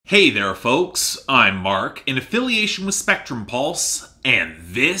Hey there folks, I'm Mark, in affiliation with Spectrum Pulse, and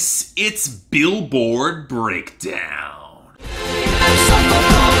this, it's Billboard Breakdown.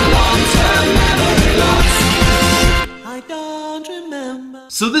 I don't remember.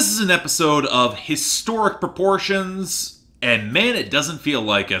 So this is an episode of historic proportions, and man, it doesn't feel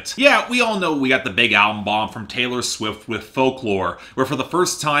like it. Yeah, we all know we got the big album bomb from Taylor Swift with Folklore, where for the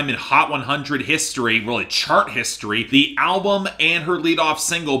first time in Hot 100 history, really chart history, the album and her lead-off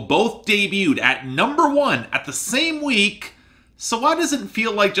single both debuted at #1 at the same week. So why does it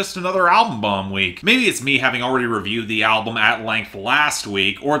feel like just another album bomb week? Maybe it's me having already reviewed the album at length last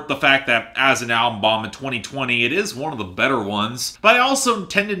week, or the fact that as an album bomb in 2020, it is one of the better ones. But I also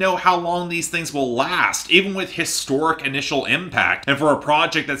tend to know how long these things will last, even with historic initial impact. And for a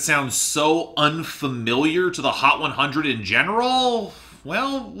project that sounds so unfamiliar to the Hot 100 in general,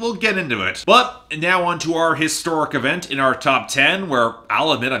 well, we'll get into it. But now on to our historic event in our top 10, where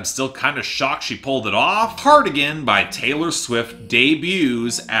I'll admit I'm still kind of shocked she pulled it off. Cardigan by Taylor Swift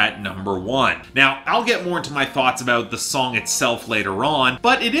debuts at #1. Now, I'll get more into my thoughts about the song itself later on,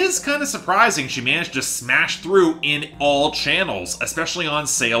 but it is kind of surprising she managed to smash through in all channels, especially on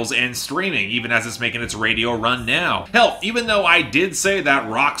sales and streaming, even as it's making its radio run now. Hell, even though I did say that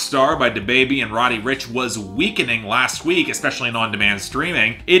Rockstar by DaBaby and Roddy Ricch was weakening last week, especially in on-demand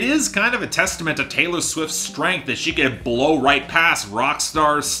streaming, it is kind of a testament to Taylor Swift's strength that she could blow right past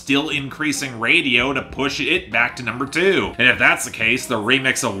Rockstar's still increasing radio to push it back to #2. And if that's the case, the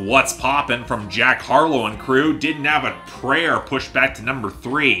remix of What's Poppin' from Jack Harlow and crew didn't have a prayer pushed back to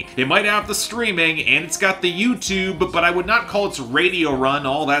 #3. It might have the streaming, and it's got the YouTube, but I would not call its radio run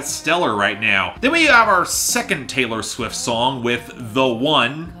all that stellar right now. Then we have our second Taylor Swift song with The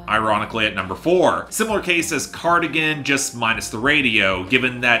One, ironically at #4. Similar case as Cardigan, just minus the radio,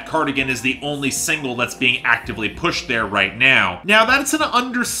 given that Cardigan is the only single that's being actively pushed there right now. Now, that's an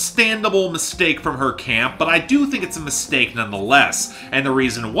understandable mistake from her camp, but I do think it's a mistake nonetheless. And the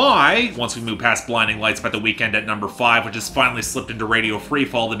reason why, once we move past Blinding Lights by The Weeknd at #5, which has finally slipped into radio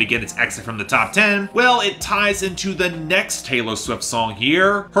freefall to begin its exit from the top 10, well, it ties into the next Taylor Swift song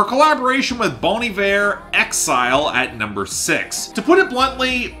here, her collaboration with Bon Iver, Exile at #6. To put it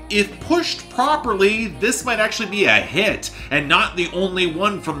bluntly, if pushed properly, this might actually be a hit, and not the only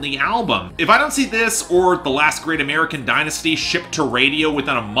one from the album. If I don't see this or The Last Great American Dynasty shipped to radio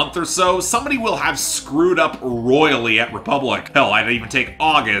within a month or so, somebody will have screwed up royally at Republic. Hell, I'd even take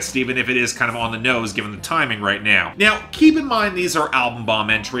August, even if it is kind of on the nose given the timing right now. Now, keep in mind these are album bomb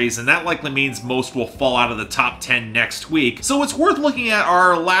entries, and that likely means most will fall out of the top 10 next week, so it's worth looking at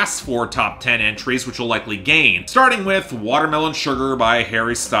our last 4 top 10 entries, which will likely gain, starting with Watermelon Sugar by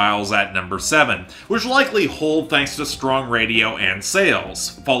Harry Styles at #7, which will likely hold thanks to strong radio and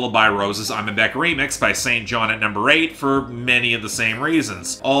sales, followed by Rose's I'm a Beck remix by St. John at #8 for many of the same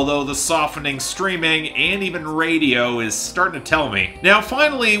reasons, although the softening streaming and even radio is starting to tell me. Now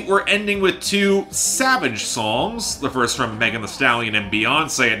finally, we're ending with 2 Savage songs, the first from Megan Thee Stallion and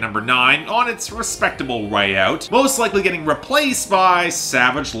Beyonce at #9 on its respectable way out, most likely getting replaced by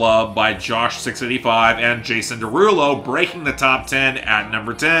Savage Love by Josh 685 and Jason Derulo, breaking the top 10 at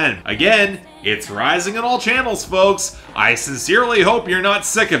 #10. Again, it's rising on all channels, folks. I sincerely hope you're not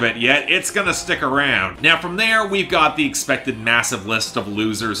sick of it yet. It's gonna stick around. Now from there, we've got the expected massive list of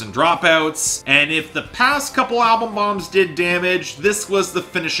losers and dropouts, and if the past couple album bombs did damage, this was the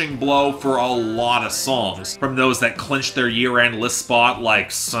finishing blow for a lot of songs. From those that clinched their year-end list spot,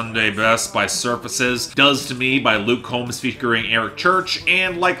 like Sunday Best by Surfaces, Does to Me by Luke Combs featuring Eric Church,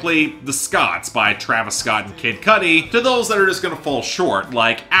 and likely The Scots by Travis Scott and Kid Cudi, to those that are just gonna fall short,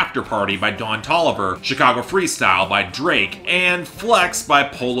 like After Party by Don Toliver, Chicago Freestyle by Drake, and Flex by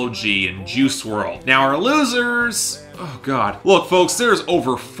Polo G and Juice WRLD. Now our losers... oh god. Look folks, there's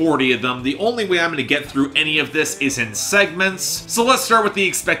over 40 of them. The only way I'm going to get through any of this is in segments. So let's start with the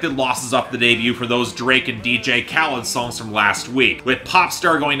expected losses off the debut for those Drake and DJ Khaled songs from last week, with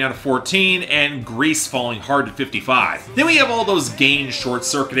Popstar going down to 14 and Grease falling hard to 55. Then we have all those gains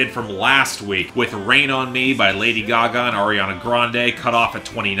short-circuited from last week, with Rain on Me by Lady Gaga and Ariana Grande cut off at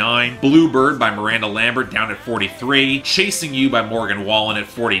 29, Bluebird by Miranda Lambert down at 43, Chasing You by Morgan Wallen at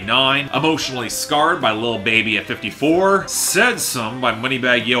 49, Emotionally Scarred by Lil Baby at 54, Said Some by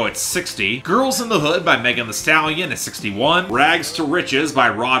Moneybagg Yo at 60, Girls in the Hood by Megan Thee Stallion at 61, Rags to Riches by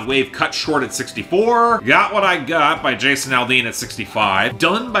Rod Wave cut short at 64, Got What I Got by Jason Aldean at 65,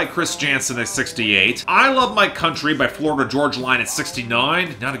 Done by Chris Jansen at 68, I Love My Country by Florida Georgia Line at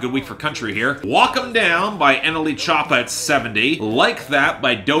 69, not a good week for country here, Walk 'Em Down by Annalie Choppa at 70, Like That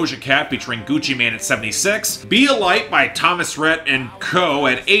by Doja Cat featuring Gucci Mane at 76, Be a Light by Thomas Rhett and Co.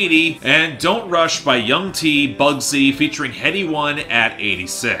 at 80, and Don't Rush by Young T, Bugs TLC featuring Heady One at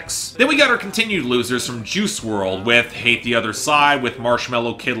 86. Then we got our continued losers from Juice WRLD with Hate the Other Side with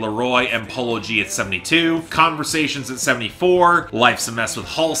Marshmello, Kid Laroi, and Polo G at 72, Conversations at 74, Life's a Mess with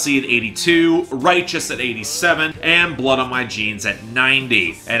Halsey at 82, Righteous at 87, and Blood on My Jeans at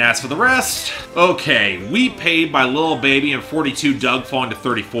 90. And as for the rest, okay, We Paid by Lil Baby and 42 Doug falling to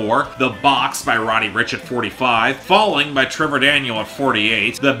 34, The Box by Roddy Ricch at 45, Falling by Trevor Daniel at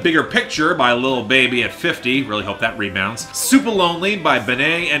 48, The Bigger Picture by Lil Baby at 50, really hope that rebounds, Super Lonely by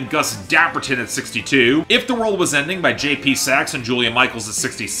Benet and Gus Dapperton at 62, If the World Was Ending by JP Saxe and Julia Michaels at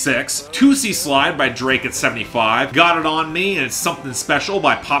 66, Tootsie Slide by Drake at 75, Got It On Me and It's Something Special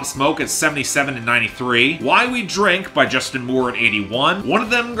by Pop Smoke at 77 and 93, Why We Drink by Justin Moore at 81, One of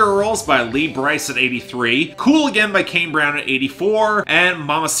Them Girls by Lee Brice at 83, Cool Again by Kane Brown at 84, and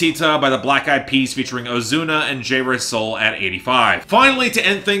Mamacita by the Black Eyed Peas featuring Ozuna and J. Ray Soul at 85. Finally, to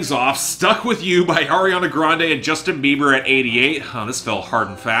end things off, Stuck With You by Ariana Grande and Justin Bieber at 88. Oh, this fell hard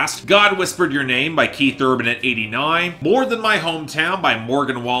and fast. God Whispered Your Name by Keith Urban at 89, More Than My Hometown by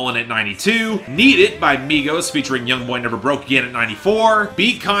Morgan Wallen at 92, Need It by Migos featuring Youngboy Never Broke Again at 94,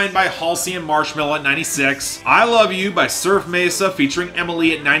 Be Kind by Halsey and Marshmello at 96, I Love You by Surf Mesa featuring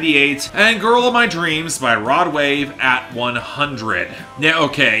Emily at 98, and Girl of My Dreams by Rod Wave at 100. Now,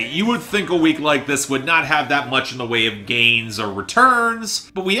 okay, you would think a week like this would not have that much in the way of gains or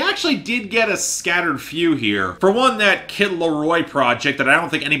returns, but we actually did get a scattered few here. For one, that Kid Laroi project that I don't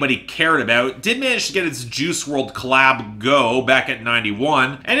think anybody cared about did manage to get its Juice WRLD collab go back at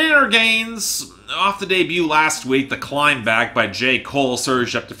 91, and in our gains, off the debut last week, The Climb Back by J. Cole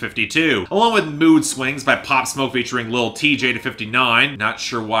surged up to 52, along with Mood Swings by Pop Smoke featuring Lil TJ to 59. Not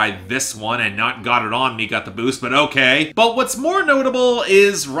sure why this one and not Got It On Me got the boost, but okay. But what's more notable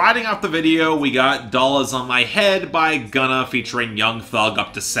is, riding off the video, we got Dollars on My Head by Gunna featuring Young Thug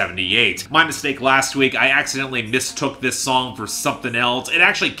up to 78. My mistake last week, I accidentally mistook this song for something else. It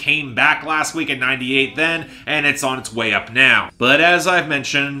actually came back last week at 98 then, and it's on its way up now. But as I've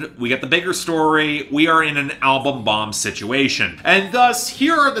mentioned, we got the bigger story. We are in an album bomb situation. And thus,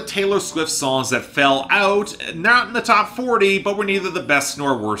 here are the Taylor Swift songs that fell out, not in the top 40, but were neither the best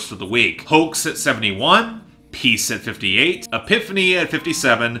nor worst of the week. Hoax at 71, Peace at 58, Epiphany at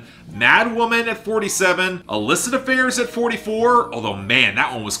 57, Mad Woman at 47, Illicit Affairs at 44, although man,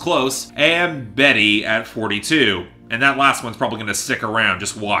 that one was close, and Betty at 42. And that last one's probably going to stick around,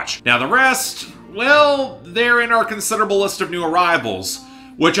 just watch. Now the rest, well, they're in our considerable list of new arrivals,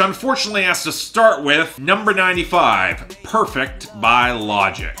 which unfortunately has to start with number 95, Perfect by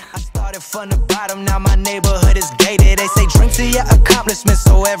Logic. Started from the bottom, now my neighborhood is gated. They say drink to your accomplishments,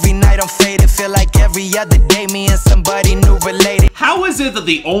 so every night I'm faded. Feel like every other day me and somebody new related. How is it that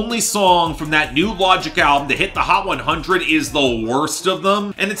the only song from that new Logic album to hit the Hot 100 is the worst of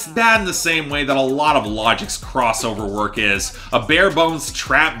them? And it's bad in the same way that a lot of Logic's crossover work is. A bare bones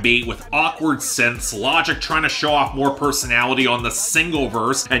trap beat with awkward synths, Logic trying to show off more personality on the single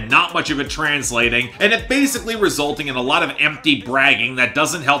verse and not much of it translating, and it basically resulting in a lot of empty bragging that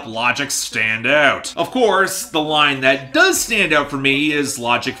doesn't help Logic stand out. Of course, the line that does stand out for me is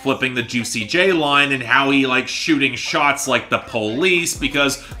Logic flipping the Juicy J line and how he likes shooting shots like the police,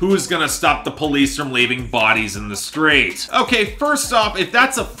 because who's gonna stop the police from leaving bodies in the street? Okay, first off, if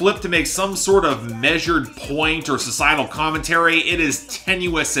that's a flip to make some sort of measured point or societal commentary, it is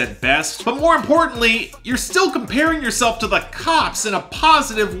tenuous at best. But more importantly, you're still comparing yourself to the cops in a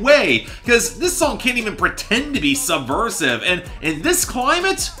positive way, because this song can't even pretend to be subversive, and in this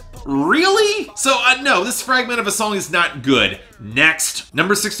climate, really? So, no, this fragment of a song is not good. Next,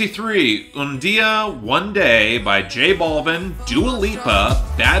 number 63, Un Dia, One Day by J Balvin, Dua Lipa,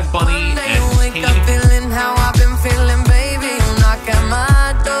 Bad Bunny, and Tainy.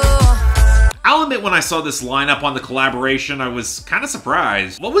 I'll admit when I saw this lineup on the collaboration, I was kind of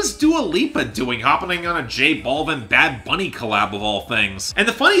surprised. What was Dua Lipa doing hopping on a J Balvin Bad Bunny collab of all things? And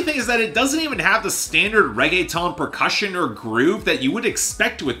the funny thing is that it doesn't even have the standard reggaeton percussion or groove that you would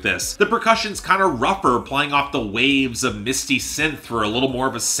expect with this. The percussion's kind of rougher, playing off the waves of misty synth for a little more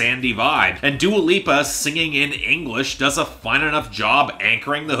of a sandy vibe. And Dua Lipa, singing in English, does a fine enough job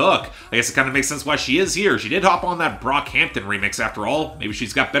anchoring the hook. I guess it kind of makes sense why she is here. She did hop on that Brockhampton remix after all. Maybe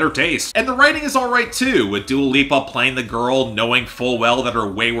she's got better taste. And the writing is alright too, with Dua Lipa playing the girl, knowing full well that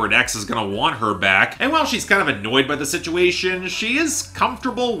her wayward ex is gonna want her back. And while she's kind of annoyed by the situation, she is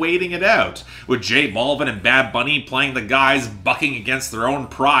comfortable waiting it out, with J Balvin and Bad Bunny playing the guys bucking against their own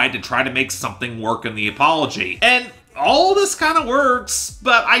pride to try to make something work in the apology. And all this kind of works,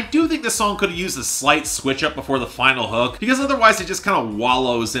 but I do think the song could have used a slight switch up before the final hook, because otherwise it just kind of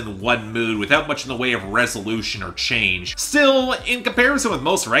wallows in one mood without much in the way of resolution or change. Still, in comparison with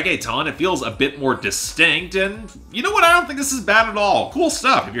most reggaeton, it feels a bit more distinct, and you know what, I don't think this is bad at all. Cool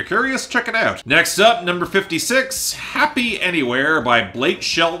stuff. If you're curious, check it out. Next up, number 56, Happy Anywhere by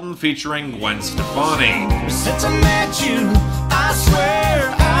Shelton featuring Gwen Stefani. Since I met you, I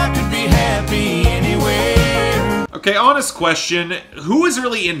swear I could be happy anywhere. Okay, honest question, who is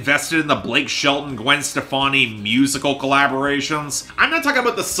really invested in the Shelton, Gwen Stefani musical collaborations? I'm not talking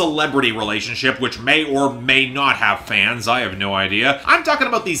about the celebrity relationship, which may or may not have fans, I have no idea. I'm talking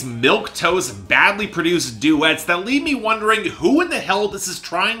about these milquetoast, badly produced duets that leave me wondering who in the hell this is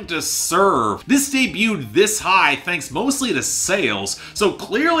trying to serve. This debuted this high thanks mostly to sales, so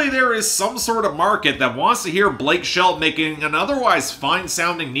clearly there is some sort of market that wants to hear Shelton making an otherwise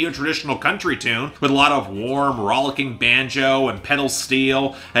fine-sounding neo-traditional country tune with a lot of warm, rollicking banjo and pedal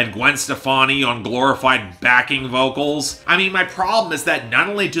steel, and Gwen Stefani on glorified backing vocals. I mean, my problem is that not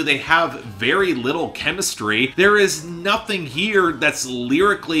only do they have very little chemistry, there is nothing here that's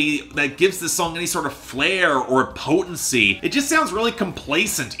lyrically that gives this song any sort of flair or potency. It just sounds really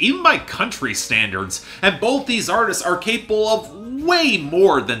complacent, even by country standards, and both these artists are capable of way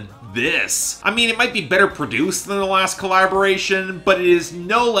more than this. I mean, it might be better produced than the last collaboration, but it is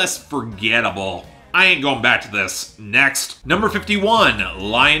no less forgettable. I ain't going back to this. Next. Number 51,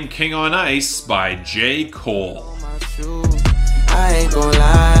 Lion King on Ice by J. Cole. I ain't gonna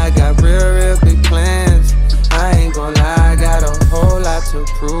lie, I got real big plans. I ain't gonna lie, I got a whole lot to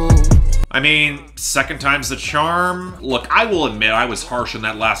prove. I mean, second time's the charm. Look, I will admit I was harsh on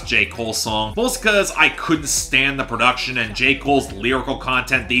that last J. Cole song, mostly because I couldn't stand the production and J. Cole's lyrical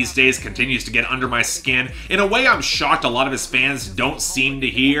content these days continues to get under my skin in a way I'm shocked a lot of his fans don't seem to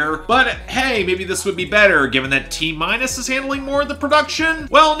hear. But hey, maybe this would be better given that T- is handling more of the production?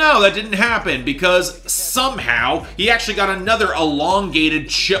 Well, no, that didn't happen because somehow he actually got another elongated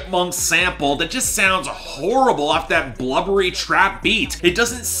chipmunk sample that just sounds horrible off that blubbery trap beat. It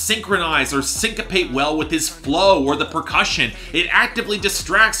doesn't synchronize or syncopate well with his flow or the percussion. It actively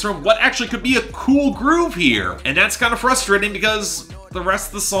distracts from what actually could be a cool groove here. And that's kind of frustrating because the rest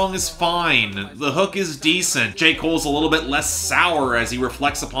of the song is fine. The hook is decent. J. Cole's a little bit less sour as he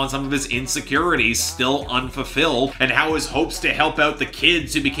reflects upon some of his insecurities still unfulfilled and how his hopes to help out the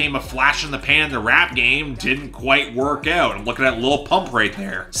kids who became a flash in the pan in the rap game didn't quite work out. And look at that Lil Pump right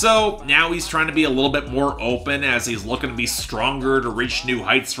there. So now he's trying to be a little bit more open as he's looking to be stronger to reach new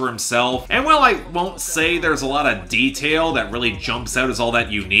heights for himself. And while I won't say there's a lot of detail that really jumps out as all that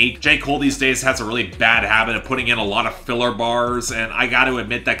unique, J. Cole these days has a really bad habit of putting in a lot of filler bars, and I gotta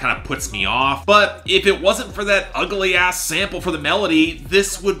admit that kind of puts me off. But if it wasn't for that ugly ass sample for the melody,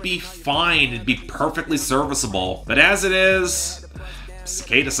 this would be fine. It'd be perfectly serviceable. But as it is, it's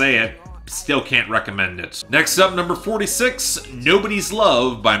okay to say it, still can't recommend it. Next up, number 46, Nobody's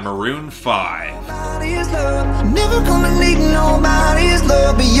Love by Maroon 5. Never gonna need nobody's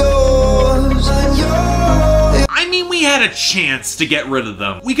love but yours. I mean, we had a chance to get rid of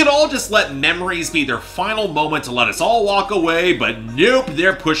them. We could all just let Memories be their final moment to let us all walk away, but nope,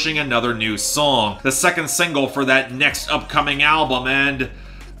 they're pushing another new song. The second single for that next upcoming album, and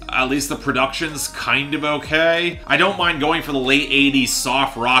at least the production's kind of okay. I don't mind going for the late 80s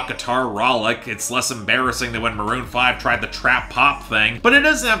soft rock guitar rollick. It's less embarrassing than when Maroon 5 tried the trap pop thing, but it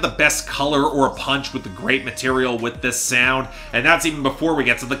doesn't have the best color or punch with the great material with this sound, and that's even before we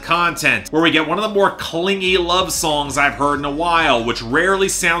get to the content, where we get one of the more clingy love songs I've heard in a while, which rarely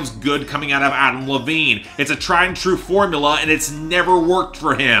sounds good coming out of Adam Levine. It's a tried and true formula, and it's never worked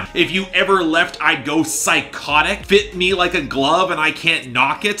for him. If you ever left I'd Go Psychotic, Fit Me Like a Glove and I Can't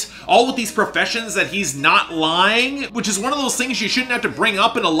Knock It, all with these professions that he's not lying, which is one of those things you shouldn't have to bring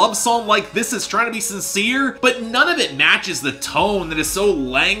up in a love song like this is trying to be sincere, but none of it matches the tone that is so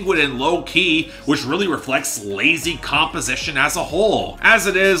languid and low-key, which really reflects lazy composition as a whole. As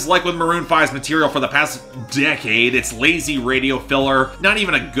it is, like with Maroon 5's material for the past decade, it's lazy radio filler, not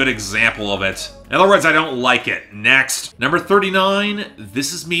even a good example of it. In other words, I don't like it. Next. Number 39,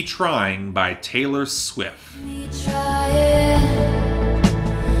 This Is Me Trying by Taylor Swift.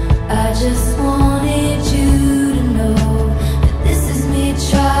 I just wanted you to know that this is me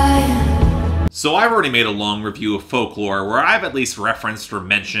trying. So I've already made a long review of Folklore where I've at least referenced or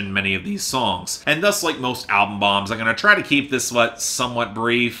mentioned many of these songs. And thus, like most album bombs, I'm going to try to keep this somewhat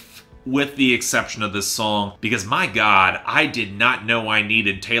brief. with the exception of this song, because my god, I did not know I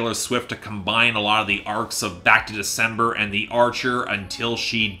needed Taylor Swift to combine a lot of the arcs of Back to December and The Archer until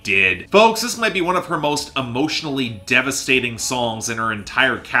she did. Folks, this might be one of her most emotionally devastating songs in her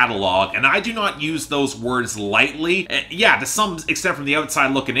entire catalog, and I do not use those words lightly. Yeah, to some extent from the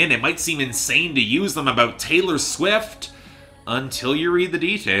outside looking in, it might seem insane to use them about Taylor Swift, until you read the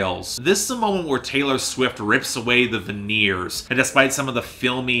details. This is a moment where Taylor Swift rips away the veneers, and despite some of the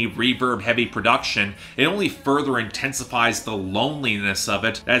filmy, reverb-heavy production, it only further intensifies the loneliness of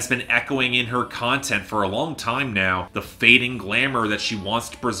it that has been echoing in her content for a long time now. The fading glamour that she wants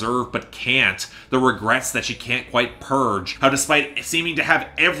to preserve but can't, the regrets that she can't quite purge, how despite seeming to have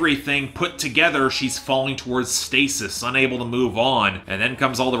everything put together, she's falling towards stasis, unable to move on. And then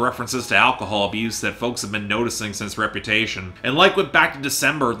comes all the references to alcohol abuse that folks have been noticing since Reputation. And like with Back to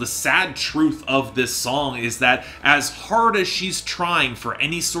December, the sad truth of this song is that as hard as she's trying for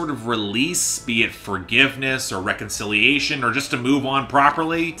any sort of release, be it forgiveness or reconciliation or just to move on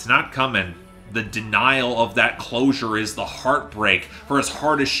properly, it's not coming. The denial of that closure is the heartbreak. For as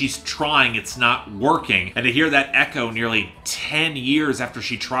hard as she's trying, it's not working. And to hear that echo nearly 10 years after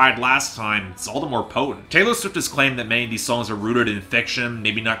she tried last time, it's all the more potent. Taylor Swift has claimed that many of these songs are rooted in fiction,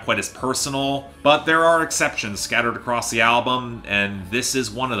 maybe not quite as personal, but there are exceptions scattered across the album, and this is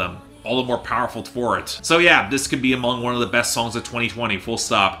one of them. All the more powerful for it. So yeah, this could be among one of the best songs of 2020, full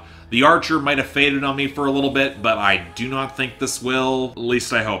stop. The Archer might have faded on me for a little bit, but I do not think this will. At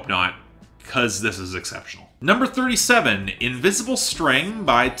least I hope not, because this is exceptional. Number 37, Invisible String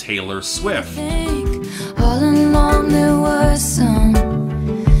by Taylor Swift. All along there was some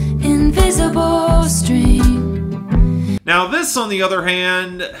invisible string. Now this, on the other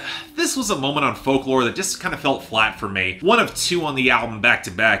hand, this was a moment on Folklore that just kind of felt flat for me. One of two on the album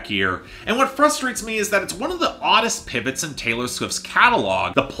back-to-back here. And what frustrates me is that it's one of the oddest pivots in Taylor Swift's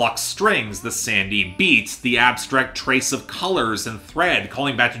catalog. The plucked strings, the sandy beats, the abstract trace of colors and thread,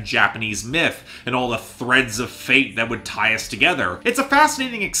 calling back to Japanese myth, and all the threads of fate that would tie us together. It's a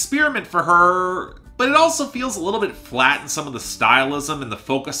fascinating experiment for her, but it also feels a little bit flat in some of the stylism and the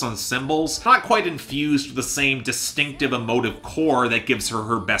focus on symbols, not quite infused with the same distinctive emotive core that gives her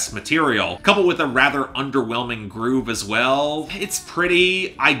her best material. Coupled with a rather underwhelming groove as well. It's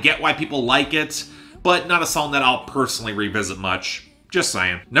pretty, I get why people like it, but not a song that I'll personally revisit much. Just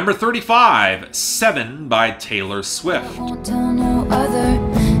saying. Number 35, 7 by Taylor Swift. I won't tell no other,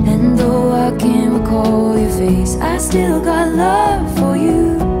 and though I can't recall your face, I still got love for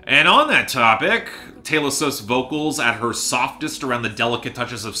you. And on that topic, Taylor Swift's vocals at her softest around the delicate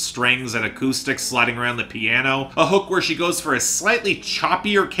touches of strings and acoustics sliding around the piano. A hook where she goes for a slightly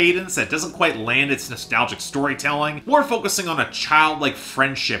choppier cadence that doesn't quite land its nostalgic storytelling, more focusing on a childlike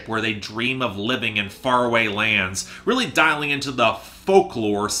friendship where they dream of living in faraway lands, really dialing into the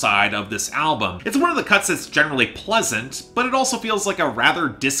folklore side of this album. It's one of the cuts that's generally pleasant, but it also feels like a rather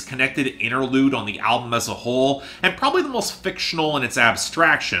disconnected interlude on the album as a whole, and probably the most fictional in its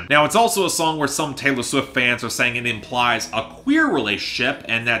abstraction. Now, it's also a song where some Taylor Swift fans are saying it implies a queer relationship,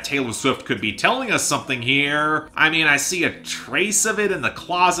 and that Taylor Swift could be telling us something here. I mean, I see a trace of it in the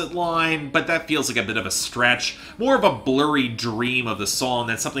closet line, but that feels like a bit of a stretch. More of a blurry dream of the song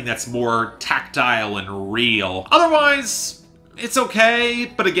than something that's more tactile and real. Otherwise, it's okay,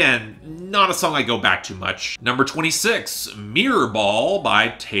 but again, not a song I go back to much. Number 26, Mirrorball by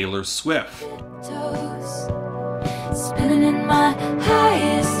Taylor Swift. Toes, spinning in my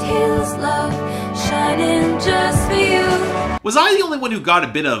highest heels, love, shining just for you. Was I the only one who got a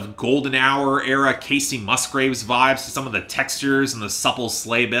bit of Golden Hour era Casey Musgraves vibes to some of the textures and the supple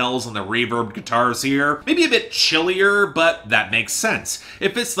sleigh bells and the reverb guitars here? Maybe a bit chillier, but that makes sense.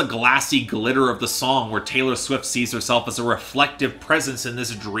 It fits the glassy glitter of the song where Taylor Swift sees herself as a reflective presence in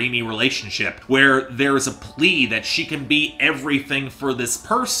this dreamy relationship, where there is a plea that she can be everything for this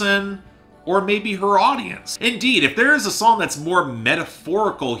person, or maybe her audience. Indeed, if there is a song that's more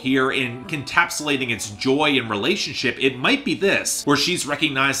metaphorical here in encapsulating its joy in relationship, it might be this, where she's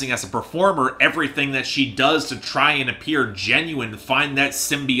recognizing as a performer everything that she does to try and appear genuine, find that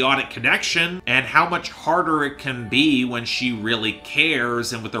symbiotic connection, and how much harder it can be when she really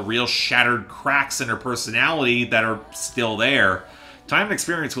cares and with the real shattered cracks in her personality that are still there. Time and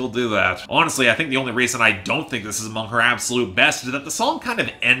experience will do that. Honestly, I think the only reason I don't think this is among her absolute best is that the song kind of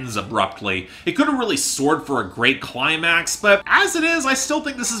ends abruptly. It could have really soared for a great climax, but as it is, I still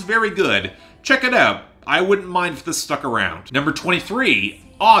think this is very good. Check it out. I wouldn't mind if this stuck around. Number 23,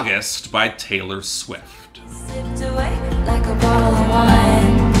 August by Taylor Swift. Sipped away like a bottle of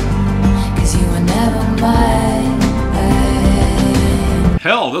wine, 'cause you were never mine.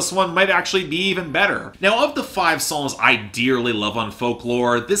 Hell, this one might actually be even better. Now, of the 5 songs I dearly love on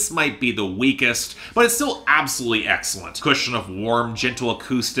Folklore, this might be the weakest, but it's still absolutely excellent. Cushion of warm, gentle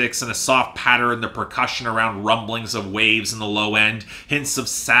acoustics and a soft patter in the percussion around rumblings of waves in the low end, hints of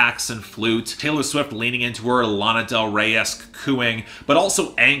sax and flute, Taylor Swift leaning into her Lana Del Rey-esque cooing, but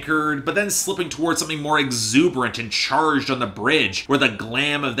also anchored, but then slipping towards something more exuberant and charged on the bridge, where the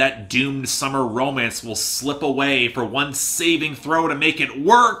glam of that doomed summer romance will slip away for one saving throw to make it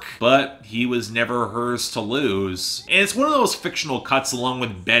work, but he was never hers to lose. And it's one of those fictional cuts along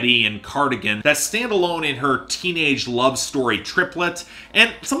with Betty and Cardigan that stand alone in her teenage love story triplet,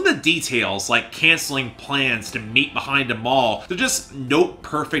 and some of the details, like canceling plans to meet behind a mall, they're just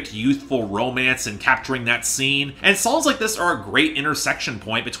note-perfect youthful romance and capturing that scene. And songs like this are a great intersection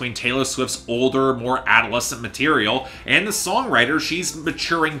point between Taylor Swift's older, more adolescent material and the songwriter she's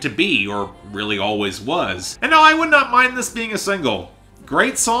maturing to be, or really always was. And no, I would not mind this being a single.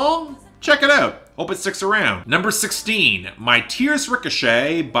 Great song? Check it out. Hope it sticks around. Number 16, My Tears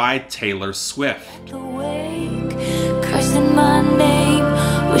Ricochet by Taylor Swift. Awake, cursing my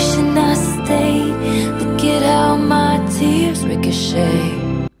name, wishing I stayed. Look at how my tears ricochet.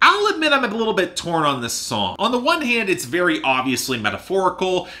 I'll admit I'm a little bit torn on this song. On the one hand, it's very obviously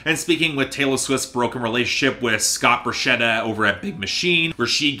metaphorical, and speaking with Taylor Swift's broken relationship with Scott Borchetta over at Big Machine, where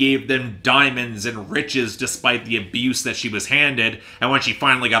she gave them diamonds and riches despite the abuse that she was handed, and when she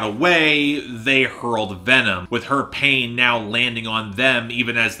finally got away, they hurled venom, with her pain now landing on them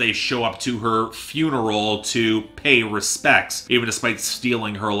even as they show up to her funeral to pay respects, even despite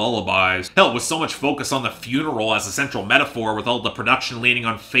stealing her lullabies. Hell, with so much focus on the funeral as a central metaphor, with all the production leaning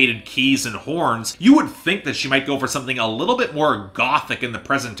on faded keys and horns, you would think that she might go for something a little bit more gothic in the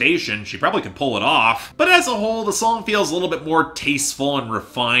presentation. She probably could pull it off. But as a whole, the song feels a little bit more tasteful and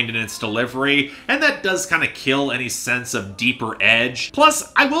refined in its delivery, and that does kind of kill any sense of deeper edge.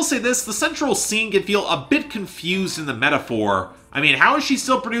 Plus, I will say this, the central scene can feel a bit confused in the metaphor. I mean, how is she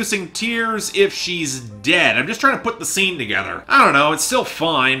still producing tears if she's dead? I'm just trying to put the scene together. I don't know, it's still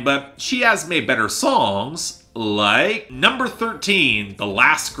fine, but she has made better songs. Like number 13, The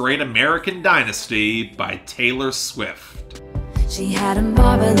Last Great American Dynasty by Taylor Swift. She had a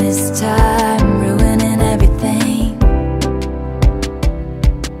marvelous time, ruining everything.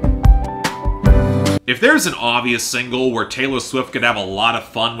 If there's an obvious single where Taylor Swift could have a lot of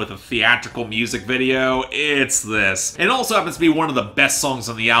fun with a theatrical music video, it's this. And it also happens to be one of the best songs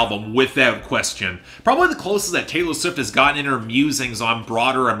on the album, without question. Probably the closest that Taylor Swift has gotten in her musings on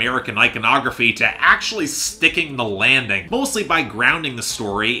broader American iconography to actually sticking the landing, mostly by grounding the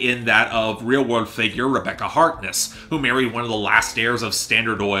story in that of real-world figure Rebecca Harkness, who married one of the last heirs of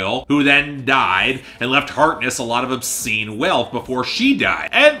Standard Oil, who then died and left Harkness a lot of obscene wealth before she died.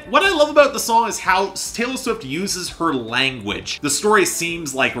 And what I love about the song is how Taylor Swift uses her language. The story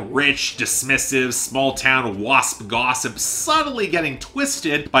seems like rich, dismissive, small-town wasp gossip subtly getting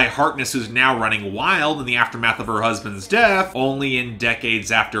twisted by Harkness, who's now running wild in the aftermath of her husband's death. Only in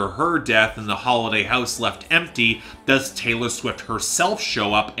decades after her death and the holiday house left empty does Taylor Swift herself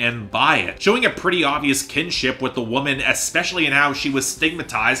show up and buy it, showing a pretty obvious kinship with the woman, especially in how she was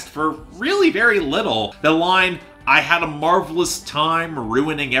stigmatized for really very little. The line, "I had a marvelous time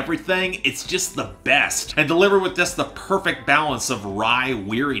ruining everything," it's just the best, and delivered with just the perfect balance of wry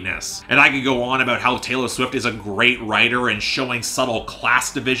weariness. And I could go on about how Taylor Swift is a great writer and showing subtle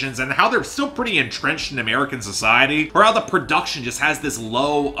class divisions and how they're still pretty entrenched in American society, or how the production just has this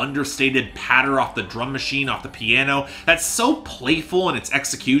low, understated patter off the drum machine, off the piano, that's so playful in its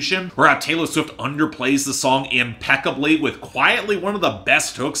execution, or how Taylor Swift underplays the song impeccably with quietly one of the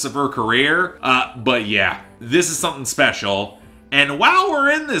best hooks of her career. But yeah, this is something special. And while we're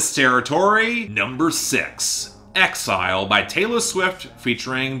in this territory, number 6, Exile by Taylor Swift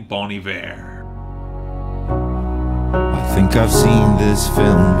featuring Bon Iver. I think I've seen this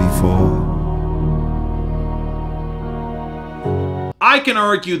film before. I can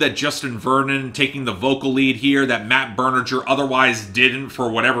argue that Justin Vernon taking the vocal lead here that Matt Berninger otherwise didn't for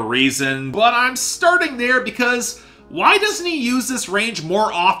whatever reason, but I'm starting there because why doesn't he use this range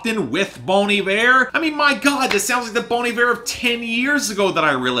more often with Bon Iver? I mean, my god, this sounds like the Bon Iver of 10 years ago that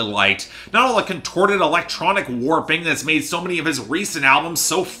I really liked. Not all the contorted electronic warping that's made so many of his recent albums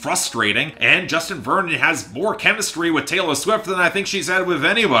so frustrating, and Justin Vernon has more chemistry with Taylor Swift than I think she's had with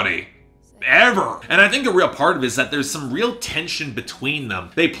anybody. ever. And I think a real part of it is that there's some real tension between them.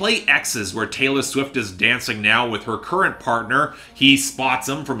 They play X's where Taylor Swift is dancing now with her current partner. He spots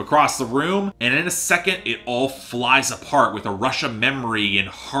him from across the room, and in a second it all flies apart with a rush of memory and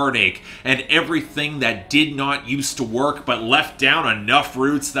heartache and everything that did not used to work but left down enough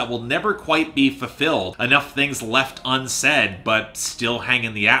roots that will never quite be fulfilled. Enough things left unsaid but still hang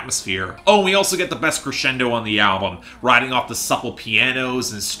in the atmosphere. Oh, and we also get the best crescendo on the album, riding off the supple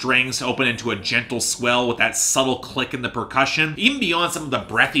pianos and strings to open into a gentle swell with that subtle click in the percussion. Even beyond some of the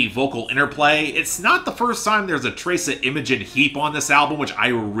breathy vocal interplay, it's not the first time there's a trace of Imogen Heap on this album, which I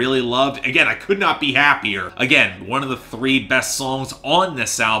really loved. Again, I could not be happier. Again, one of the 3 best songs on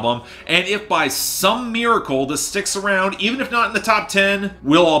this album, and if by some miracle this sticks around, even if not in the top 10,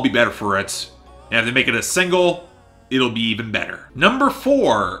 we'll all be better for it. And if they make it a single, it'll be even better. Number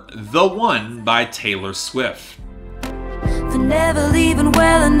 4, The One by Taylor Swift. For never leaving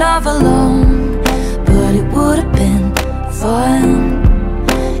well enough alone, but it would have been fun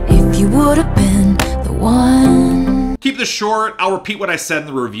if you would have been the one. Keep this short, I'll repeat what I said in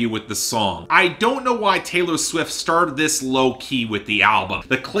the review with the song. I don't know why Taylor Swift started this low-key with the album.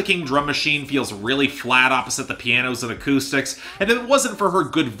 The clicking drum machine feels really flat opposite the pianos and acoustics, and if it wasn't for her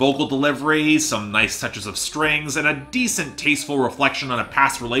good vocal delivery, some nice touches of strings, and a decent, tasteful reflection on a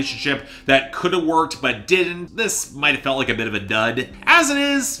past relationship that could have worked but didn't, this might have felt like a bit of a dud. As it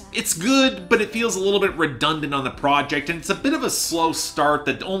is, it's good, but it feels a little bit redundant on the project, and it's a bit of a slow start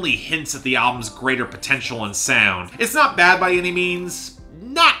that only hints at the album's greater potential and sound. It's not bad by any means,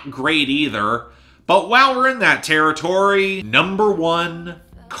 not great either, but while we're in that territory, number 1,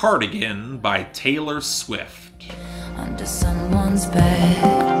 Cardigan by Taylor Swift. Under someone's bed,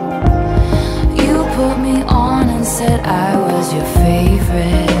 you put me on and said I was your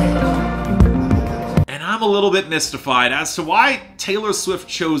favorite. And I'm a little bit mystified as to why Taylor Swift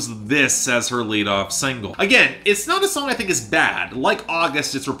chose this as her lead-off single. Again, it's not a song I think is bad. Like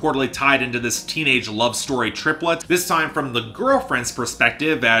August, it's reportedly tied into this teenage love story triplet, this time from the girlfriend's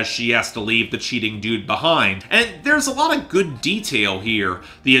perspective as she has to leave the cheating dude behind. And there's a lot of good detail here.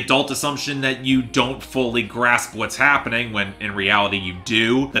 The adult assumption that you don't fully grasp what's happening when in reality you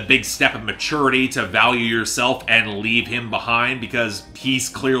do. The big step of maturity to value yourself and leave him behind because he's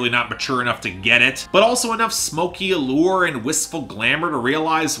clearly not mature enough to get it. But also enough smoky allure and wistful glamour to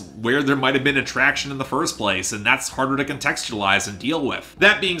realize where there might have been attraction in the first place, and that's harder to contextualize and deal with.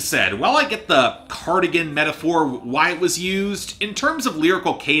 That being said, while I get the cardigan metaphor, why it was used, in terms of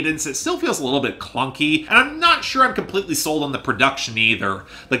lyrical cadence, it still feels a little bit clunky, and I'm not sure I'm completely sold on the production either.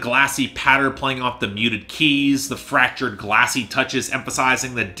 The glassy patter playing off the muted keys, the fractured glassy touches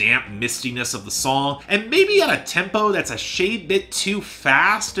emphasizing the damp mistiness of the song, and maybe at a tempo that's a shade bit too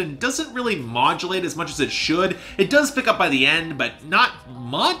fast and doesn't really modulate as much as it should. It does pick up by the end, but not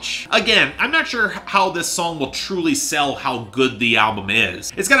much. Again, I'm not sure how this song will truly sell how good the album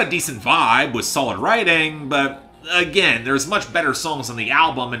is. It's got a decent vibe with solid writing, but again, there's much better songs on the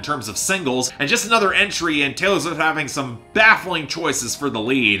album in terms of singles, and just another entry in Taylor Swift having some baffling choices for the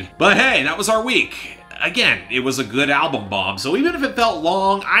lead. But hey, that was our week. Again, it was a good album bomb, so even if it felt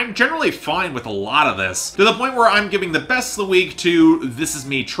long, I'm generally fine with a lot of this. To the point where I'm giving the best of the week to This Is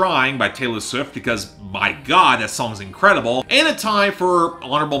Me Trying by Taylor Swift because, my god, that song's incredible, and a tie for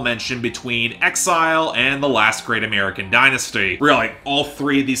honorable mention between Exile and The Last Great American Dynasty. Really, all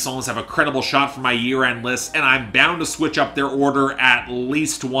 3 of these songs have a credible shot for my year-end list, and I'm bound to switch up their order at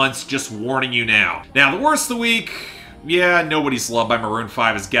least once, just warning you now. Now, the worst of the week... yeah, Nobody's Love by Maroon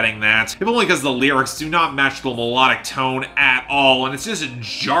 5 is getting that, if only because the lyrics do not match the melodic tone at all, and it's just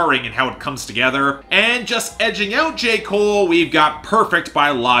jarring in how it comes together. And just edging out J. Cole, we've got Perfect by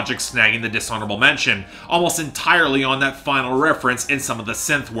Logic snagging the dishonorable mention, almost entirely on that final reference and some of the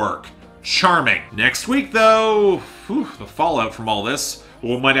synth work. Charming. Next week, though, the fallout from all this.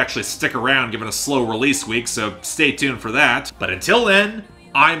 We might actually stick around given a slow release week, so stay tuned for that. But until then,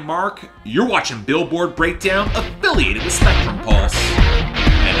 I'm Mark, you're watching Billboard Breakdown, affiliated with Spectrum Pulse,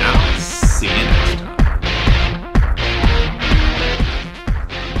 and I'll see you next time.